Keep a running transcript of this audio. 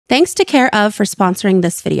Thanks to Care Of for sponsoring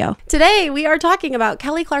this video. Today, we are talking about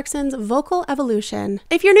Kelly Clarkson's vocal evolution.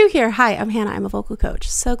 If you're new here, hi, I'm Hannah. I'm a vocal coach.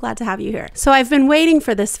 So glad to have you here. So I've been waiting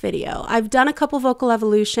for this video. I've done a couple vocal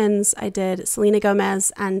evolutions. I did Selena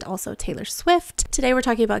Gomez and also Taylor Swift. Today, we're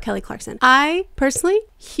talking about Kelly Clarkson. I, personally,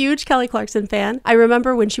 huge Kelly Clarkson fan. I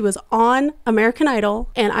remember when she was on American Idol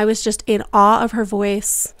and I was just in awe of her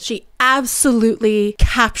voice. She absolutely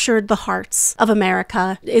captured the hearts of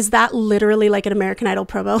America. Is that literally like an American Idol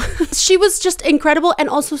promo? She was just incredible and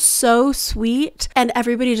also so sweet, and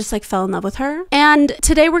everybody just like fell in love with her. And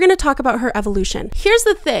today we're going to talk about her evolution. Here's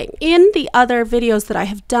the thing. In the other videos that I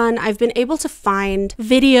have done, I've been able to find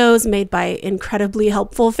videos made by incredibly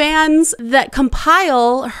helpful fans that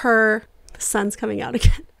compile her... The sun's coming out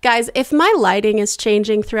again. Guys, if my lighting is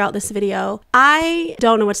changing throughout this video, I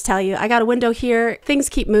don't know what to tell you. I got a window here. Things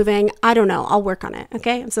keep moving. I don't know. I'll work on it.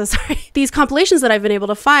 Okay. I'm so sorry. These compilations that I've been able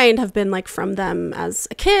to find have been like from them as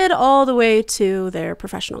a kid all the way to their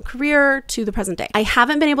professional career to the present day. I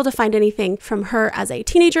haven't been able to find anything from her as a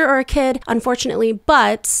teenager or a kid, unfortunately,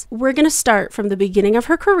 but we're going to start from the beginning of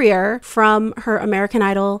her career, from her American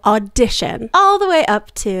Idol audition all the way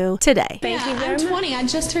up to today. Thank you very much. I'm 20. I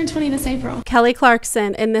just turned 20 this April. Kelly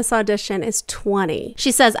Clarkson in this audition is 20. She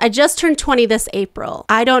says, I just turned 20 this April.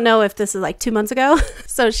 I don't know if this is like 2 months ago.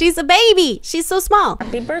 So she's a baby. She's so small.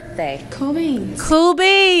 Happy birthday. Cool beans. Cool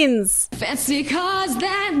beans. Fancy cars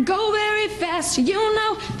that go very fast. You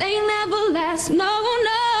know they never last. No,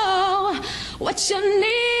 no. What you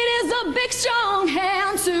need is a big strong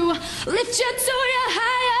hand to lift you to your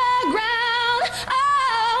higher ground.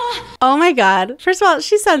 Oh my God. First of all,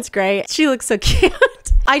 she sounds great. She looks so cute.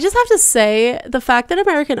 I just have to say, the fact that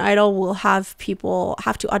American Idol will have people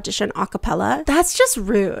have to audition a cappella, that's just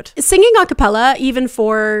rude. Singing a cappella, even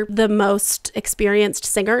for the most experienced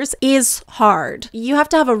singers, is hard. You have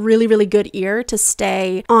to have a really, really good ear to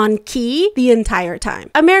stay on key the entire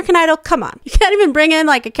time. American Idol, come on. You can't even bring in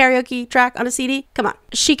like a karaoke track on a CD. Come on.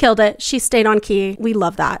 She killed it. She stayed on key. We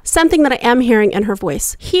love that. Something that I am hearing in her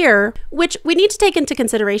voice here, which we need to take into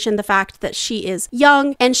consideration the fact that she is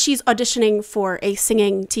young and she's auditioning for a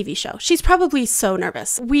singing TV show. She's probably so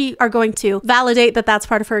nervous. We are going to validate that that's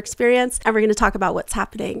part of her experience, and we're going to talk about what's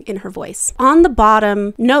happening in her voice. On the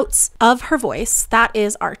bottom notes of her voice, that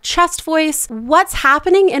is our chest voice. What's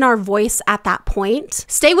happening in our voice at that point?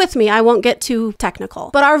 Stay with me. I won't get too technical,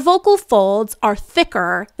 but our vocal folds are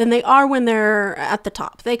thicker than they are when they're at the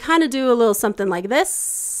top. They kind of do a little something like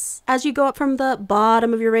this as you go up from the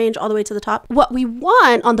bottom of your range all the way to the top. What we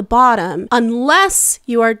want on the bottom, unless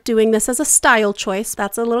you are doing this as a style choice,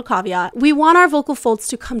 that's a little caveat, we want our vocal folds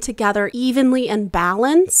to come together evenly and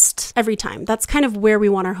balanced every time. That's kind of where we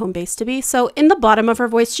want our home base to be. So in the bottom of her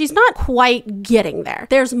voice, she's not quite getting there.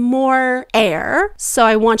 There's more air, so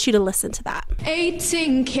I want you to listen to that.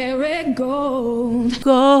 18 karat gold.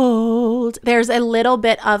 Gold. There's a little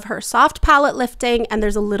bit of her soft palate lifting, and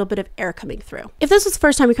there's a little bit of air coming through. If this was the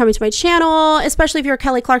first time you're coming to my channel, especially if you're a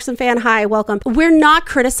Kelly Clarkson fan, hi, welcome. We're not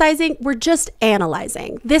criticizing, we're just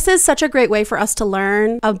analyzing. This is such a great way for us to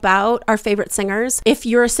learn about our favorite singers. If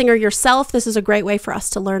you're a singer yourself, this is a great way for us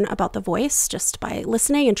to learn about the voice just by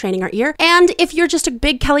listening and training our ear. And if you're just a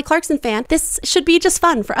big Kelly Clarkson fan, this should be just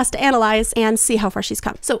fun for us to analyze and see how far she's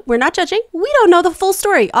come. So we're not judging. We don't know the full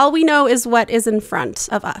story. All we know is what is in front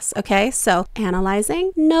of us, okay? So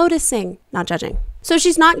analyzing, noticing, not judging. So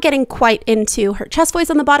she's not getting quite into her chest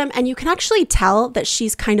voice on the bottom, and you can actually tell that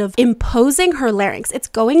she's kind of imposing her larynx. It's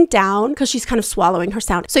going down because she's kind of swallowing her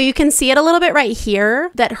sound. So you can see it a little bit right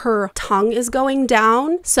here that her tongue is going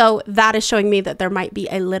down. So that is showing me that there might be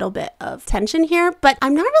a little bit of tension here, but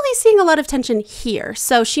I'm not really seeing a lot of tension here.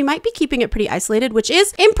 So she might be keeping it pretty isolated, which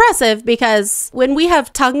is impressive because when we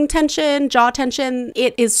have tongue tension, jaw tension,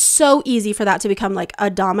 it is so easy for that to become like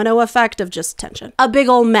a domino effect of just tension, a big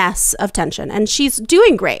old mess of tension. And she's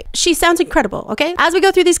doing great. She sounds incredible, okay? As we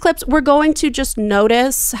go through these clips, we're going to just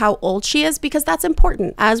notice how old she is because that's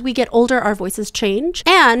important. As we get older, our voices change.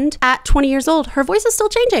 And at 20 years old, her voice is still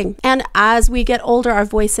changing. And as we get older, our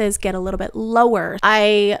voices get a little bit lower.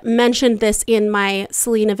 I mentioned this in my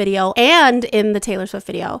Selena video and in the Taylor Swift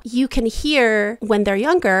video. You can hear when they're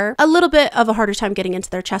younger, a little bit of a harder time getting into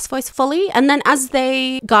their chest voice fully. And then as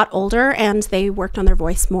they got older and they worked on their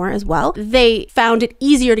voice more as well, they found it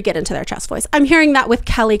easier to get into their chest voice. I'm hearing that with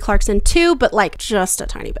Kelly Clarkson too, but like just a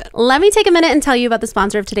tiny bit. Let me take a minute and tell you about the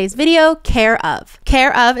sponsor of today's video, Care Of.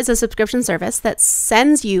 Care Of is a subscription service that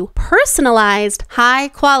sends you personalized, high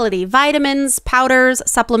quality vitamins, powders,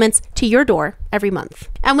 supplements to to your door every month.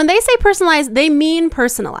 And when they say personalized, they mean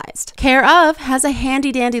personalized. Care of has a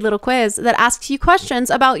handy dandy little quiz that asks you questions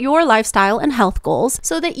about your lifestyle and health goals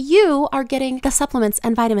so that you are getting the supplements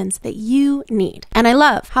and vitamins that you need. And I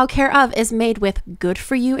love how Care of is made with good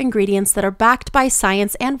for you ingredients that are backed by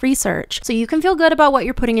science and research so you can feel good about what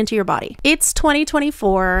you're putting into your body. It's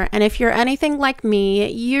 2024, and if you're anything like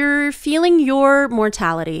me, you're feeling your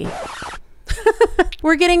mortality.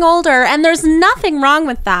 We're getting older, and there's nothing wrong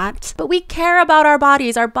with that. But we care about our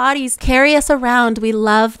bodies. Our bodies carry us around. We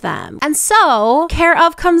love them. And so Care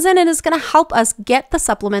of comes in and is going to help us get the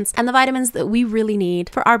supplements and the vitamins that we really need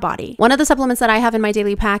for our body. One of the supplements that I have in my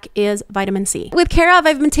daily pack is vitamin C. With Care of,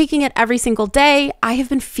 I've been taking it every single day. I have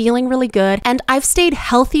been feeling really good, and I've stayed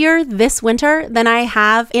healthier this winter than I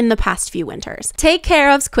have in the past few winters. Take Care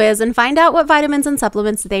of's quiz and find out what vitamins and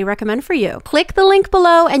supplements they recommend for you. Click the link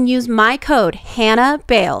below and use my code Hannah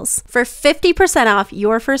Bayles for 50% off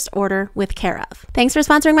your first order with Care of. Thanks for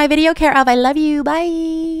sponsoring my video, Care of. I love you.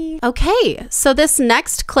 Bye. Okay, so this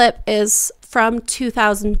next clip is from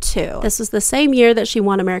 2002. This was the same year that she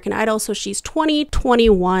won American Idol, so she's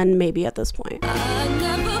 21 maybe at this point.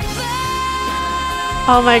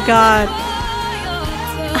 Oh my God.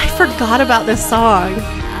 I forgot about this song.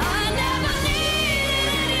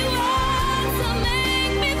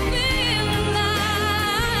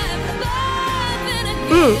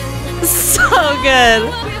 So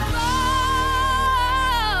good.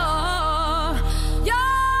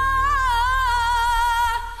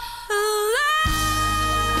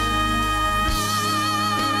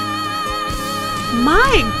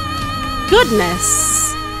 My goodness.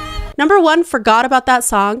 Number one, forgot about that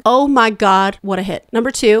song. Oh my God, what a hit. Number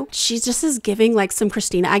two, she just is giving like some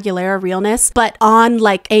Christina Aguilera realness, but on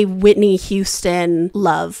like a Whitney Houston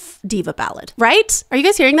love diva ballad, right? Are you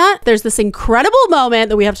guys hearing that? There's this incredible moment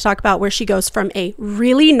that we have to talk about where she goes from a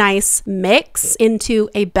really nice mix into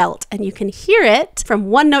a belt, and you can hear it from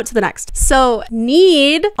one note to the next. So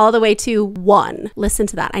need all the way to one. Listen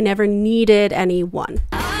to that. I never needed any one.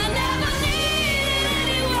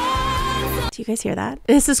 Do you guys hear that?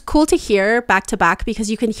 This is cool to hear back to back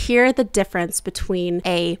because you can hear the difference between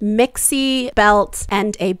a mixy belt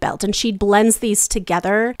and a belt, and she blends these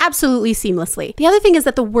together absolutely seamlessly. The other thing is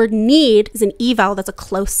that the word need is an E vowel, that's a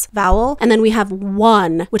close vowel, and then we have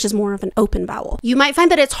one, which is more of an open vowel. You might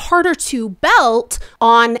find that it's harder to belt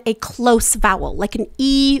on a close vowel, like an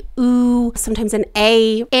E, oo, sometimes an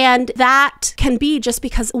A, and that can be just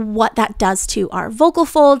because what that does to our vocal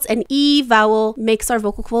folds. An E vowel makes our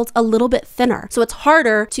vocal folds a little bit thinner. So it's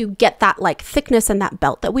harder to get that like thickness and that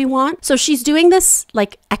belt that we want. So she's doing this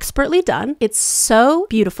like expertly done. It's so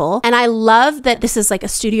beautiful. And I love that this is like a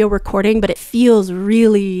studio recording, but it feels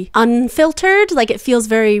really unfiltered. Like it feels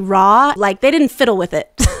very raw. Like they didn't fiddle with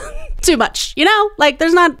it. Too much, you know, like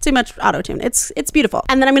there's not too much auto-tune. It's beautiful.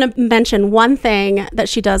 And then I'm going to mention one thing that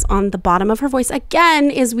she does on the bottom of her voice again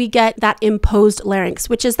is we get that imposed larynx,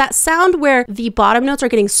 which is that sound where the bottom notes are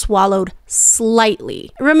getting swallowed slightly.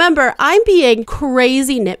 Remember, I'm being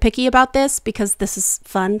crazy nitpicky about this because this is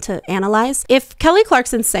fun to analyze. If Kelly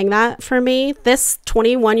Clarkson sang that for me, this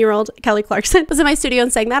 21-year-old Kelly Clarkson was in my studio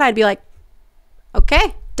and sang that, I'd be like,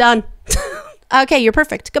 okay, done. Okay, you're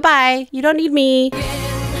perfect. Goodbye. You don't need me.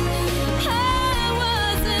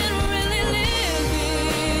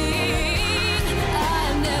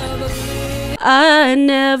 I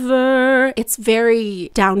never. It's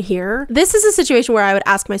very down here. This is a situation where I would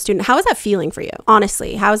ask my student, how is that feeling for you?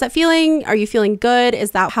 Honestly, how is that feeling? Are you feeling good?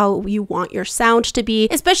 Is that how you want your sound to be?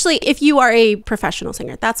 Especially if you are a professional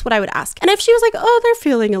singer. That's what I would ask. And if she was like, oh, they're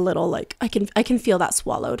feeling a little like, I can feel that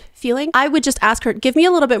swallowed feeling, I would just ask her, give me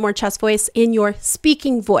a little bit more chest voice in your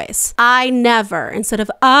speaking voice. I never, instead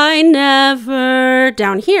of I never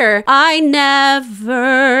down here, I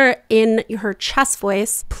never in her chest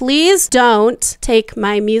voice. Please don't take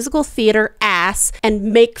my musical theater ass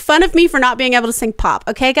and make fun of me for not being able to sing pop.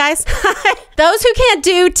 Okay, guys? Those who can't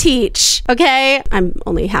do, teach. Okay? I'm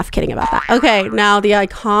only half kidding about that. Okay, now the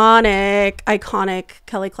iconic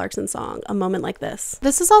Kelly Clarkson song, A Moment Like This.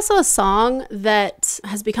 This is also a song that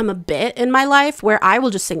has become a bit in my life where I will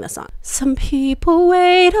just sing this song. Some people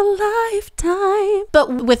wait a lifetime.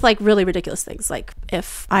 But with like really ridiculous things. Like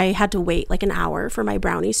if I had to wait like an hour for my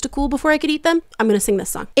brownies to cool before I could eat them, I'm gonna sing this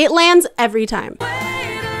song. It lands every time.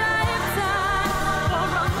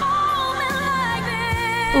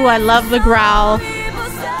 Ooh, I love the growl.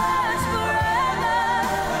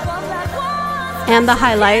 And the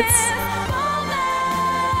highlights.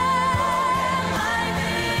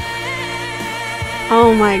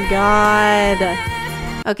 Oh my God.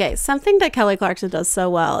 Okay, something that Kelly Clarkson does so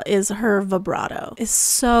well is her vibrato. It's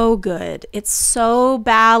so good. It's so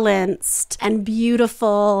balanced and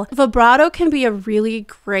beautiful. Vibrato can be a really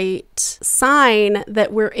great sign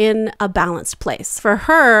that we're in a balanced place. For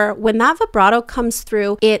her, when that vibrato comes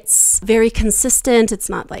through, it's very consistent. It's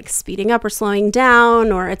not like speeding up or slowing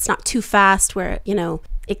down, or it's not too fast where, you know,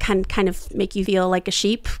 it can kind of make you feel like a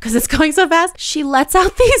sheep because it's going so fast. She lets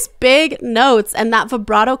out these big notes and that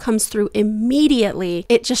vibrato comes through immediately.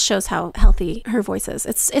 It just shows how healthy her voice is.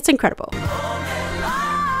 It's incredible.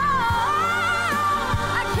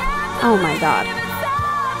 Oh my God.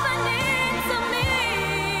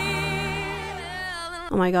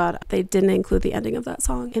 Oh my God, they didn't include the ending of that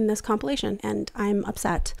song in this compilation, and I'm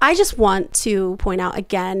upset. I just want to point out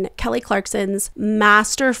again, Kelly Clarkson's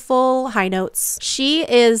masterful high notes. She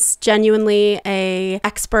is genuinely an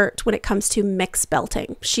expert when it comes to mix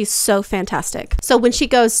belting. She's so fantastic. So when she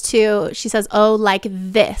goes to, she says, oh, like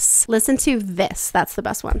this. Listen to this. That's the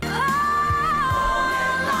best one.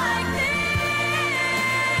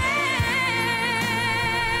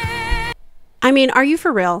 I mean, are you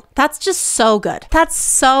for real? That's just so good. That's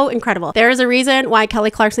so incredible. There is a reason why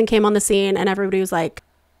Kelly Clarkson came on the scene and everybody was like,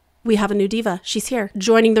 we have a new diva. She's here.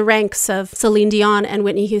 Joining the ranks of Celine Dion and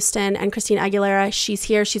Whitney Houston and Christina Aguilera. She's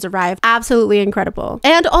here. She's arrived. Absolutely incredible.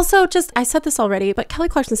 And also just, I said this already, but Kelly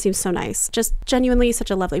Clarkson seems so nice. Just genuinely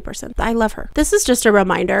such a lovely person. I love her. This is just a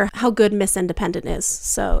reminder how good Miss Independent is.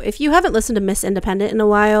 So if you haven't listened to Miss Independent in a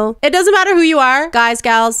while, it doesn't matter who you are, guys,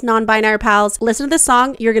 gals, non-binary pals, listen to this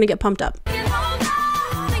song. You're going to get pumped up.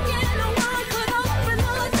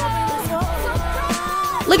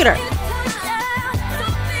 Look at her.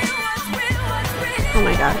 Oh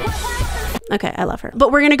my God. Okay, I love her.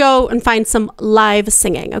 But we're going to go and find some live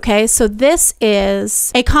singing, okay? So this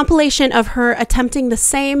is a compilation of her attempting the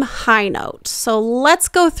same high note. So let's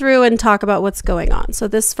go through and talk about what's going on. So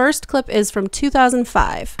this first clip is from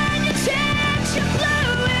 2005.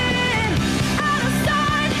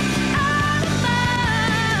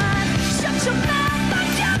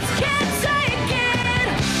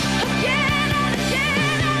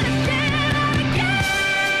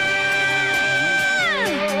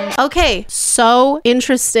 Okay, so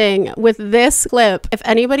interesting with this clip. If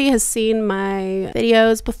anybody has seen my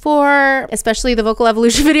videos before, especially the vocal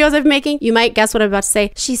evolution videos I'm making, you might guess what I'm about to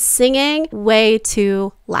say. She's singing way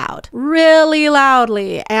too loud, really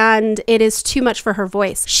loudly, and it is too much for her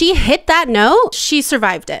voice. She hit that note, she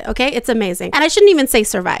survived it, okay? It's amazing. And I shouldn't even say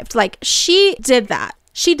survived, like she did that.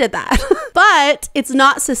 She did that, but it's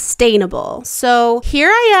not sustainable. So here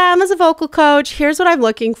I am as a vocal coach. Here's what I'm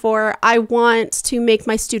looking for. I want to make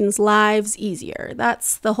my students' lives easier.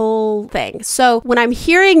 That's the whole thing. So when I'm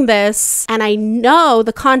hearing this and I know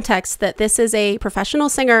the context that this is a professional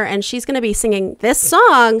singer and she's going to be singing this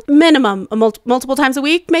song minimum multiple times a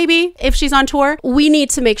week, maybe if she's on tour, we need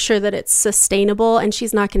to make sure that it's sustainable and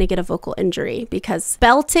she's not going to get a vocal injury, because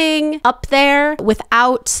belting up there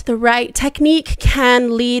without the right technique can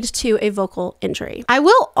lead to a vocal injury. I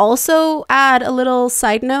will also add a little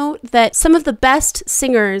side note that some of the best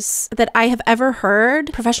singers that I have ever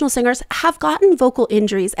heard, professional singers, have gotten vocal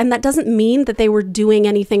injuries, and that doesn't mean that they were doing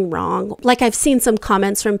anything wrong. Like I've seen some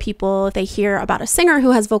comments from people, if they hear about a singer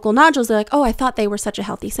who has vocal nodules, they're like, oh, I thought they were such a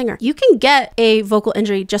healthy singer. You can get a vocal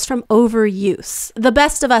injury just from overuse. The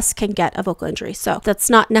best of us can get a vocal injury. So that's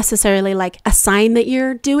not necessarily like a sign that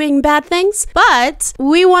you're doing bad things, but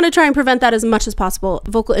we want to try and prevent that as much as possible.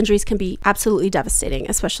 Vocal injuries can be absolutely devastating,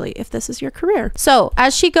 especially if this is your career. So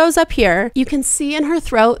as she goes up here, you can see in her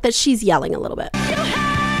throat that she's yelling a little bit.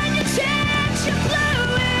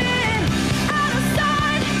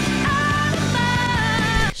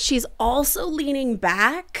 She's also leaning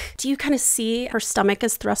back. Do you kind of see her stomach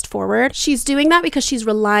is thrust forward? She's doing that because she's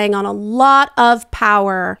relying on a lot of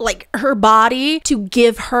power, like her body, to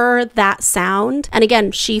give her that sound. And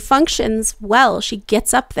again, she functions well. She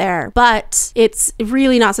gets up there, but it's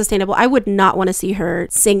really not sustainable. I would not want to see her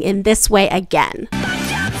sing in this way again.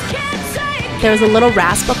 There's a little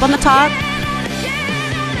rasp up on the top.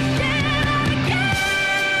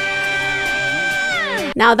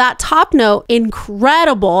 Now that top note,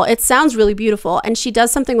 incredible. It sounds really beautiful. And she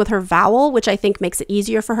does something with her vowel, which I think makes it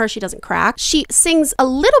easier for her. She doesn't crack. She sings a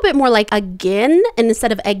little bit more like again, and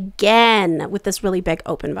instead of again with this really big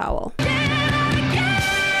open vowel.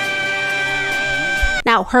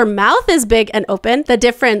 Now, her mouth is big and open. The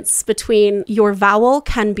difference between your vowel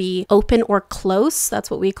can be open or close.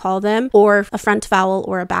 That's what we call them, or a front vowel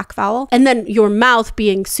or a back vowel. And then your mouth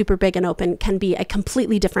being super big and open can be a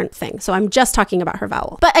completely different thing. So I'm just talking about her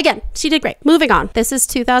vowel. But again, she did great. Moving on. This is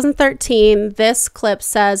 2013. This clip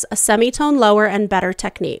says a semitone lower and better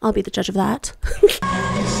technique. I'll be the judge of that.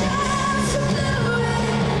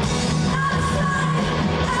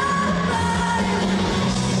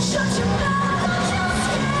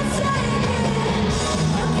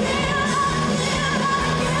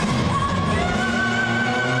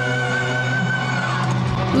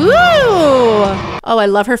 Ooh. Oh, I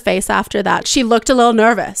love her face after that. She looked a little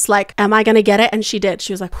nervous. Like, am I going to get it? And she did.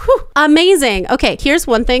 She was like, whew, amazing. Okay, here's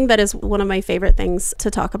one thing that is one of my favorite things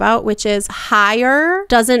to talk about, which is higher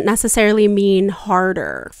doesn't necessarily mean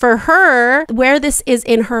harder. For her, where this is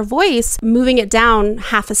in her voice, moving it down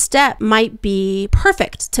half a step might be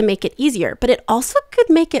perfect to make it easier, but it also could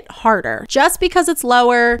make it harder. Just because it's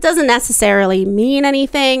lower doesn't necessarily mean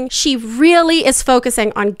anything. She really is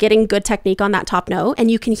focusing on getting good technique on that top note,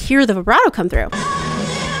 and you can hear the vibrato come through.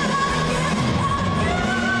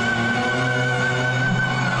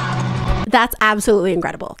 That's absolutely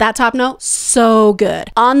incredible. That top note, so good.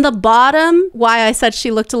 On the bottom, why I said she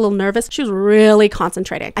looked a little nervous, she was really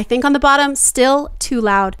concentrating. I think on the bottom, still too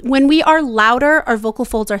loud. When we are louder, our vocal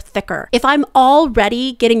folds are thicker. If I'm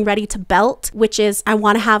already getting ready to belt, which is I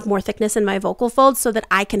want to have more thickness in my vocal folds so that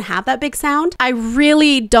I can have that big sound, I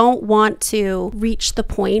really don't want to reach the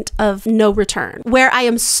point of no return, where I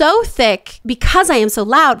am so thick because I am so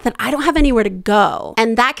loud that I don't have anywhere to go.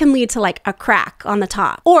 And that can lead to like a crack on the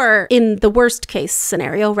top, or in the worst case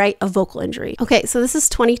scenario, right? A vocal injury. Okay, so this is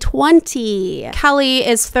 2020. Kelly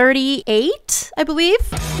is 38, I believe.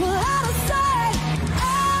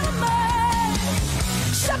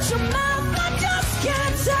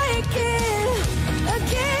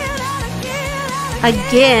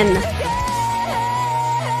 Again.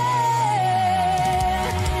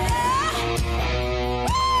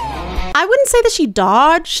 I wouldn't say that she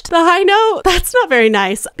dodged the high note. That's not very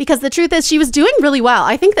nice, because the truth is she was doing really well.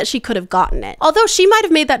 I think that she could have gotten it. Although she might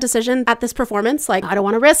have made that decision at this performance, like, I don't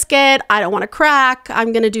want to risk it. I don't want to crack.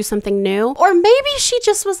 I'm going to do something new. Or maybe she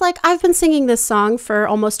just was like, I've been singing this song for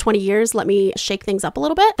almost 20 years. Let me shake things up a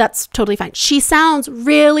little bit. That's totally fine. She sounds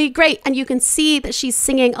really great. And you can see that she's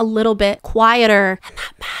singing a little bit quieter, and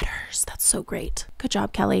that matters. That's so great. Good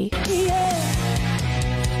job, Kelly.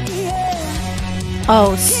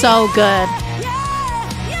 Oh, so good.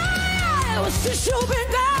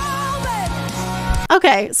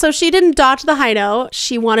 Okay, so she didn't dodge the high note.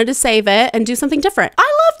 She wanted to save it and do something different. I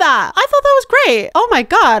love that. I thought that was great. Oh my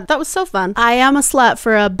God, that was so fun. I am a slut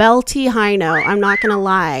for a belty high note. I'm not gonna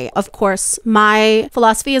lie. Of course, my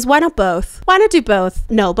philosophy is why not both? Why not do both?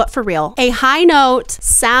 No, but for real. A high note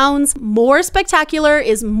sounds more spectacular,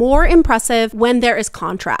 is more impressive when there is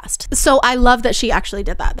contrast. So I love that she actually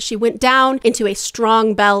did that. She went down into a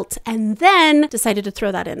strong belt and then decided to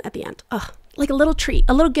throw that in at the end. Ugh. Like a little treat,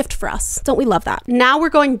 a little gift for us. Don't we love that? Now we're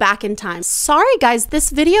going back in time. Sorry guys, this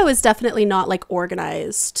video is definitely not like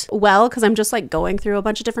organized well, because I'm just like going through a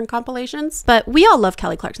bunch of different compilations, but we all love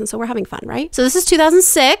Kelly Clarkson, so we're having fun, right? So this is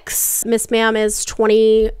 2006. Miss Ma'am is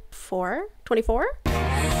 24?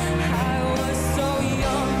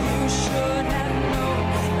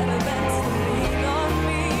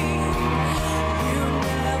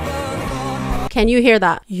 Can you hear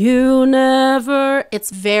that? You never. It's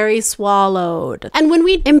very swallowed. And when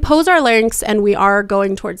we impose our larynx and we are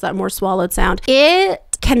going towards that more swallowed sound, it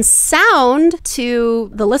can sound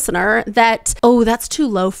to the listener that, oh, that's too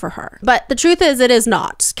low for her. But the truth is, it is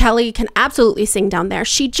not. Kelly can absolutely sing down there.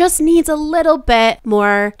 She just needs a little bit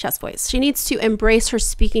more chest voice. She needs to embrace her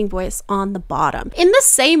speaking voice on the bottom, in the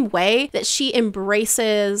same way that she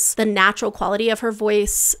embraces the natural quality of her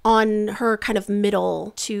voice on her kind of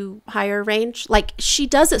middle to higher range. Like, she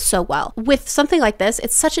does it so well. With something like this,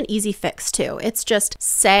 it's such an easy fix too. It's just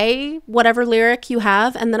say whatever lyric you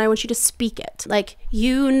have, and then I want you to speak it. Like,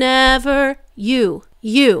 you never, you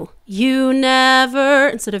never,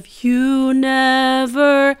 instead of you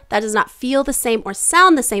never. That does not feel the same or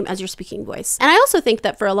sound the same as your speaking voice. And I also think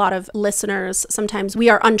that for a lot of listeners, sometimes we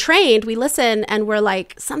are untrained, we listen and we're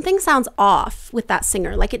like, something sounds off with that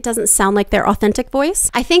singer. Like, it doesn't sound like their authentic voice.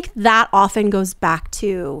 I think that often goes back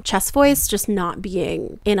to chest voice just not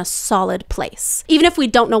being in a solid place. Even if we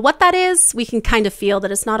don't know what that is, we can kind of feel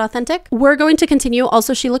that it's not authentic. We're going to continue.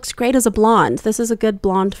 Also, she looks great as a blonde. This is a good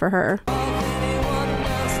blonde for her.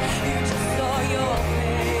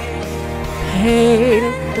 Pain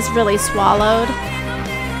is really swallowed.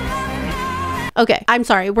 Okay, I'm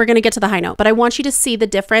sorry. We're going to get to the high note, but I want you to see the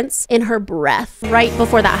difference in her breath right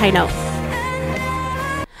before that high note.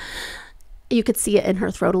 You could see it in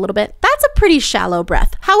her throat a little bit. That's a pretty shallow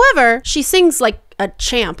breath. However, she sings like a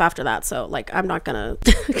champ after that. So like, I'm not gonna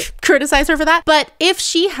criticize her for that. But if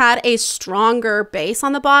she had a stronger bass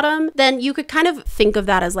on the bottom, then you could kind of think of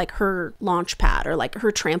that as like her launch pad or like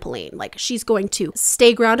her trampoline. Like she's going to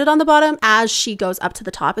stay grounded on the bottom as she goes up to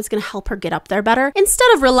the top. It's gonna help her get up there better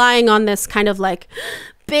instead of relying on this kind of like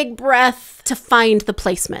big breath to find the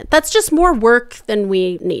placement. That's just more work than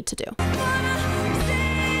we need to do.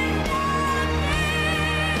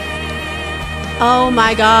 Oh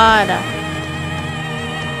my God.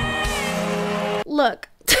 Look.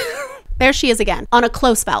 There she is again on a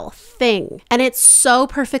close vowel thing. And it's so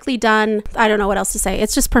perfectly done. I don't know what else to say.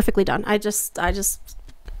 It's just perfectly done. I just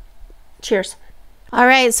cheers. All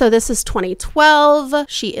right, so this is 2012.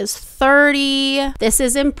 She is 30. This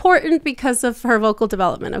is important because of her vocal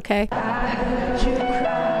development, okay?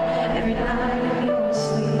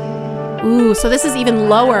 Ooh, so this is even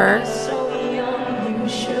lower.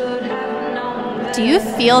 Do you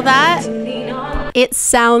feel that? It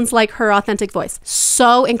sounds like her authentic voice.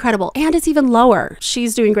 So incredible. And it's even lower.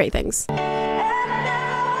 She's doing great things.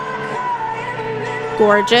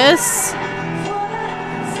 Gorgeous.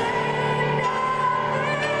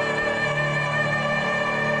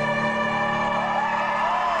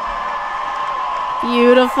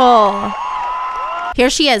 Beautiful. Here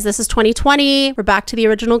she is. This is 2020. We're back to the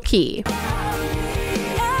original key.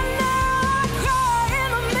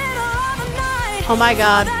 Oh my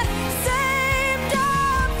God.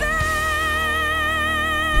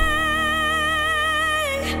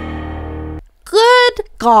 Good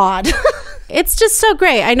God. It's just so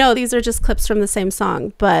great. I know these are just clips from the same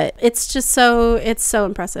song, but it's so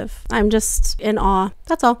impressive. I'm just in awe.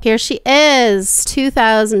 That's all. Here she is,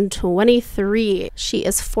 2023. She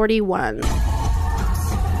is 41.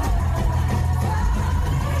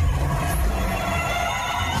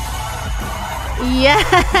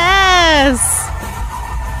 Yes.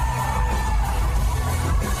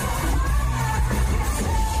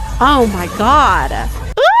 Oh my God.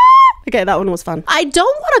 Okay, that one was fun. I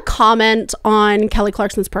don't want to comment on Kelly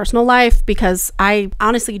Clarkson's personal life because I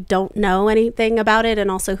honestly don't know anything about it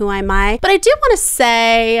and also who am I. But I do want to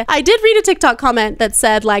say, I did read a TikTok comment that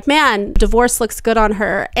said like, man, divorce looks good on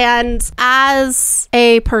her. And as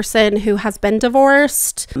a person who has been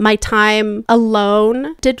divorced, my time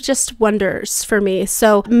alone did just wonders for me.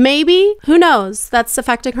 So maybe, who knows, that's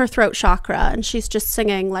affecting her throat chakra and she's just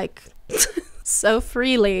singing like... so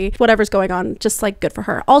freely, whatever's going on, just like good for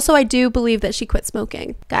her. Also, I do believe that she quit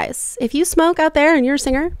smoking. Guys, if you smoke out there and you're a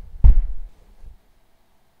singer,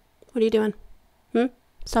 what are you doing?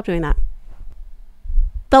 Stop doing that.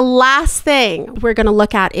 The last thing we're going to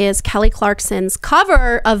look at is Kelly Clarkson's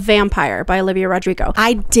cover of Vampire by Olivia Rodrigo.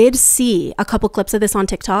 I did see a couple clips of this on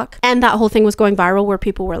TikTok and that whole thing was going viral where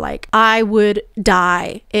people were like, I would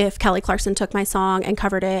die if Kelly Clarkson took my song and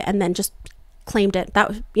covered it and then just claimed it.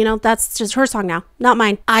 That, you know, that's just her song now, not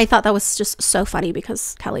mine. I thought that was just so funny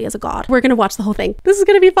because Kelly is a god. We're gonna watch the whole thing. This is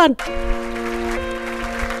gonna be fun.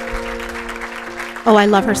 Oh, I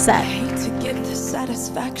love her set. I hate to get the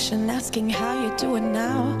satisfaction asking how you doing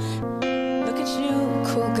now. Look at you,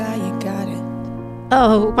 cool guy, you got it.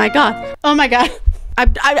 Oh my God. Oh my God.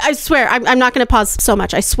 I swear, I'm not going to pause so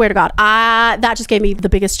much. I swear to God. That just gave me the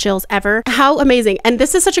biggest chills ever. How amazing. And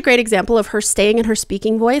this is such a great example of her staying in her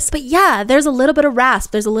speaking voice. But yeah, there's a little bit of rasp.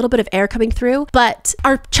 There's a little bit of air coming through. But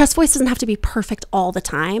our chest voice doesn't have to be perfect all the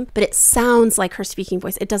time. But it sounds like her speaking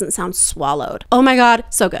voice. It doesn't sound swallowed. Oh my God.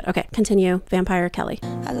 So good. Okay, continue. Vampire Kelly.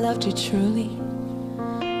 I loved you truly.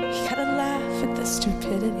 You gotta laugh at the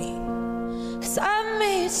stupidity. 'Cause I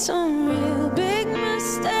made some real big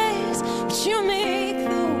mistakes. But you make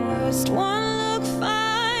the worst one look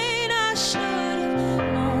fine. I should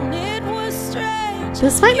have known it was strange.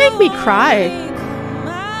 This might make me cry.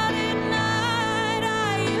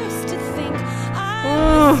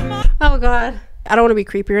 Oh God. I don't want to be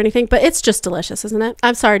creepy or anything, but it's just delicious, isn't it?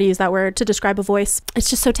 I'm sorry to use that word to describe a voice. It's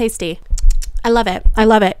just so tasty. I love it. I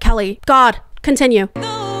love it. Kelly, God, continue.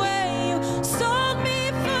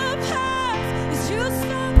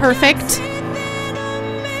 Perfect.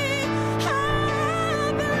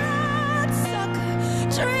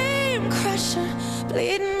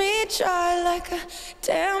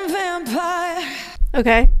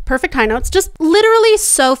 Okay, perfect high notes. Just literally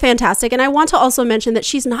so fantastic. And I want to also mention that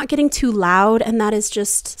she's not getting too loud, and that is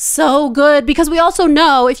just so good because we also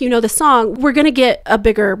know, if you know the song, we're gonna get a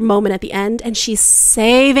bigger moment at the end, and she's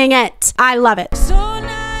saving it. I love it.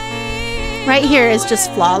 Right here is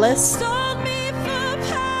just flawless.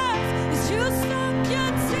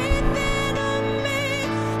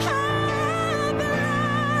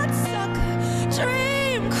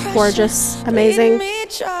 gorgeous, amazing. Me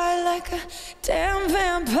dry like a damn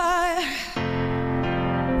vampire.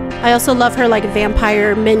 I also love her like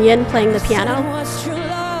vampire minion playing the piano. What's true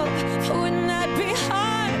love? Wouldn't that be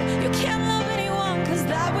hard? You can't love anyone, 'cause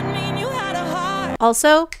that would mean you had a heart.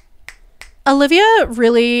 Also, Olivia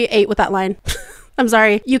really ate with that line. I'm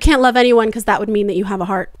sorry. You can't love anyone because that would mean that you have a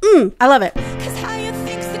heart. I love it. 'Cause how you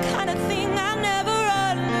think's the kind of thing I'll never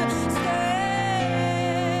understand.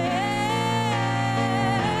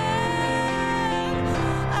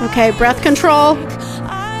 Okay, breath control.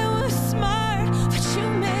 I was smart, but you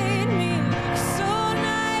made me look so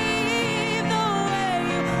naive. The way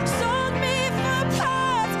you sold me for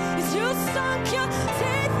parts is you sunk your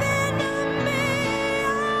teeth into me.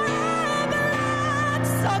 I'm a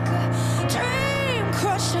bloodsucker, dream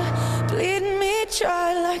crusher, bleeding me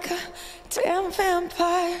dry like a damn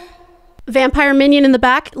vampire. Vampire minion in the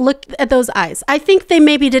back. Look at those eyes. I think they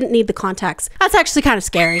maybe didn't need the contacts. That's actually kind of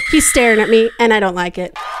scary. He's staring at me and I don't like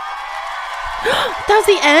it. That was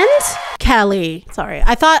the end? Kelly. Sorry.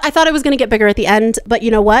 I thought it was going to get bigger at the end, but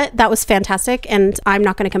you know what? That was fantastic and I'm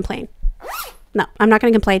not going to complain. No, I'm not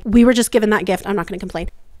going to complain. We were just given that gift. I'm not going to complain.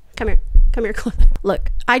 Come here. Come here, Chloe. Look,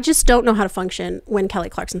 I just don't know how to function when Kelly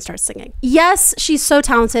Clarkson starts singing. Yes, she's so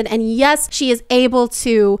talented, and yes, she is able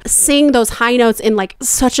to sing those high notes in like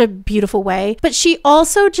such a beautiful way, but she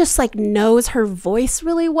also just like knows her voice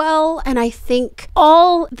really well. And I think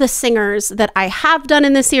all the singers that I have done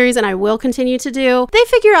in this series, and I will continue to do, they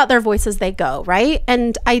figure out their voice as they go, right?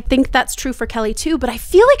 And I think that's true for Kelly too, but I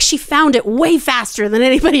feel like she found it way faster than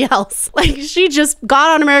anybody else. Like she just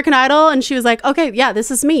got on American Idol and she was like, okay, yeah, this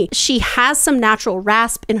is me. She has some natural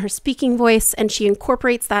rasp in her speaking voice and she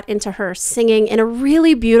incorporates that into her singing in a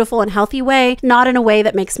really beautiful and healthy way, not in a way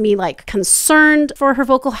that makes me like concerned for her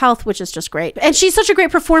vocal health, which is just great. And she's such a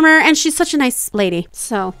great performer and she's such a nice lady.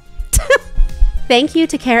 So thank you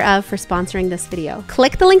to Care Of for sponsoring this video.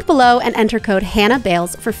 Click the link below and enter code Hannah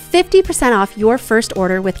Bayles for 50% off your first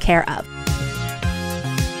order with Care Of.